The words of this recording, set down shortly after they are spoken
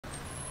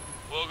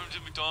Welcome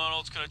to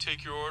McDonald's. Can I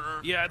take your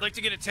order? Yeah, I'd like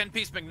to get a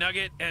 10-piece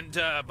McNugget and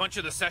a bunch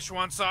of the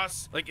Szechuan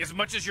sauce, like as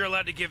much as you're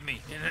allowed to give me.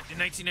 In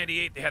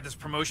 1998, they had this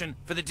promotion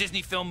for the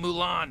Disney film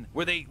Mulan,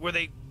 where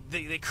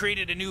they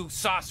created a new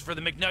sauce for the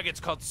McNuggets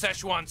called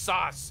Szechuan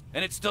sauce,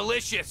 and it's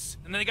delicious.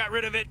 And then they got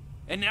rid of it,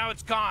 and now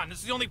it's gone. This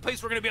is the only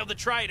place we're gonna be able to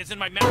try it. Is in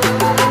my mouth.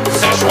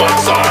 Szechuan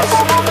sauce,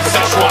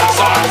 Szechuan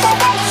sauce,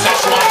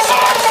 Szechuan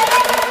sauce.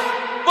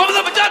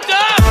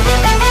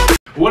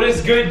 What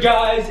is good,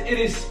 guys? It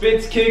is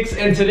SpitzKickz,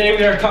 and today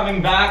we are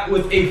coming back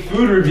with a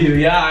food review.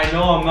 Yeah, I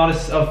know I'm not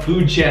a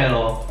food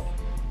channel.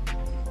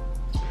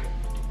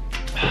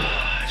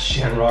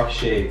 Shamrock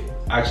shake.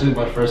 Actually,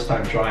 my first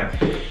time trying.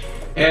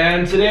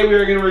 And today we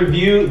are gonna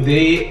review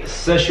the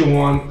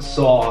Szechuan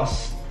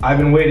sauce. I've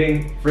been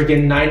waiting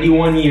freaking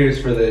 91 years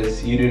for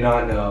this. You do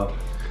not know.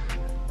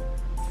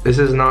 This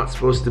is not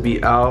supposed to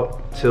be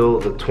out till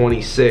the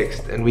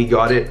 26th, and we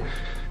got it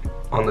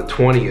on the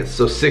 20th,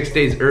 so 6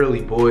 days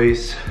early,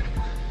 boys.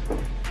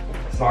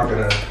 It's not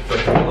gonna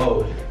freaking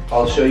load.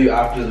 I'll show you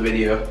after the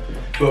video.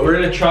 But we're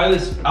gonna try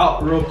this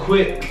out real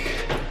quick.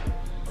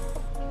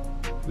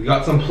 We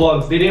got some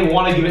plugs. They didn't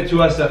want to give it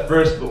to us at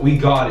first, but we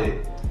got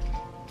it.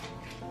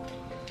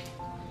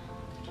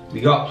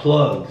 We got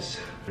plugs.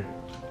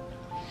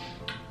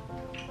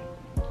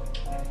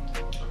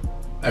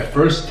 At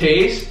first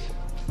taste,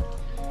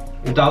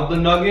 without the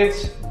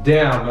nuggets,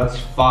 damn, that's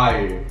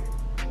fire.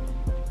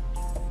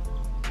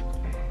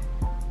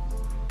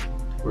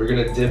 We're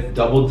gonna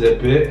double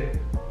dip it.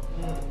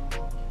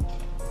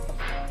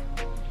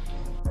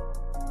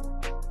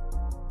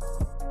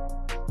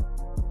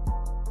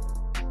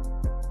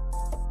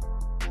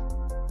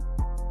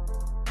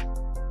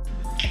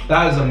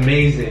 That is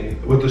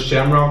amazing with the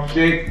shamrock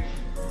shake.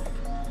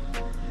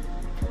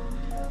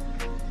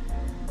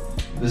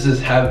 This is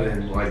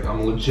heaven, like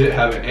I'm legit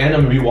heaven. And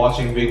I'm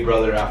rewatching Big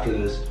Brother after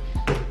this.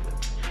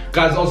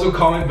 Guys, also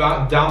comment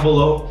down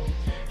below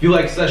if you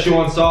like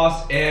Szechuan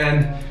sauce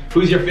and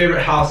who's your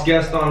favorite house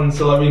guest on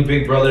Celebrity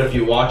Big Brother if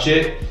you watch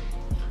it.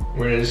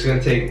 We're just gonna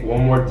take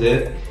one more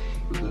dip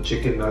with the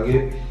chicken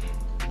nugget.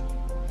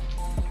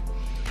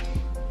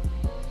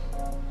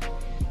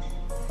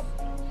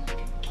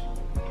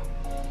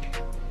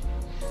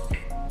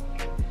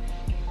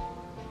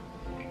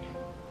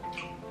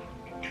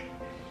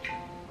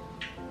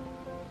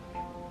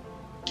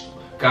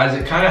 Guys,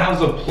 it kind of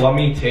has a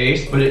plummy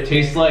taste, but it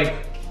tastes like,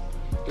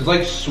 it's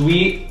like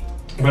sweet,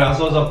 but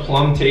also has a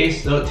plum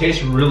taste, so it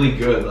tastes really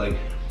good. Like,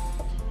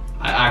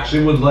 I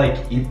actually would like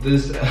eat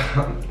this.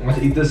 I want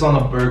to eat this on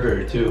a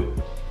burger too.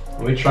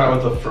 Let me try it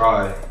with a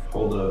fry.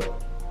 Hold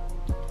up.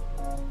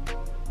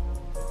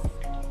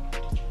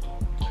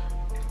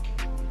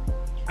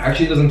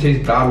 Actually, it doesn't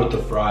taste bad with the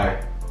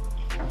fry.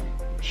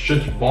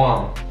 Shit's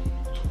bomb.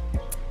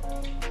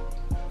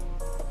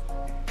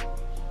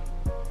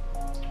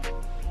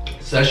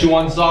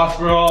 Szechuan sauce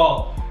for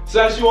all.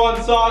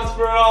 Szechuan sauce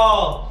for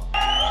all.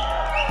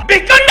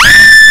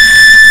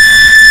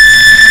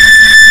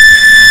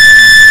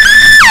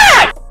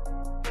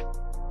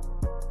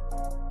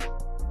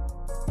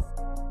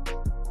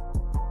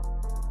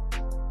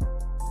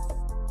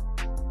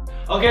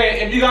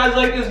 Okay, if you guys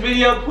like this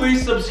video,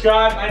 please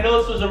subscribe. I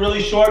know this was a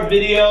really short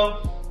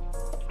video.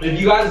 If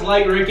you guys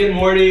like Rick and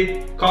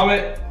Morty,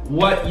 comment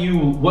what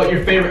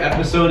your favorite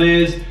episode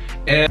is.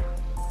 And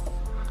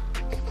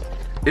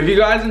if you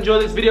guys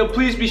enjoyed this video,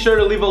 please be sure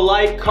to leave a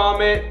like,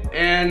 comment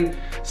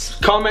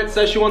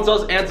Szechuan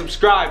sauce, and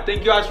subscribe. Thank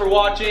you guys for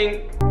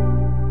watching.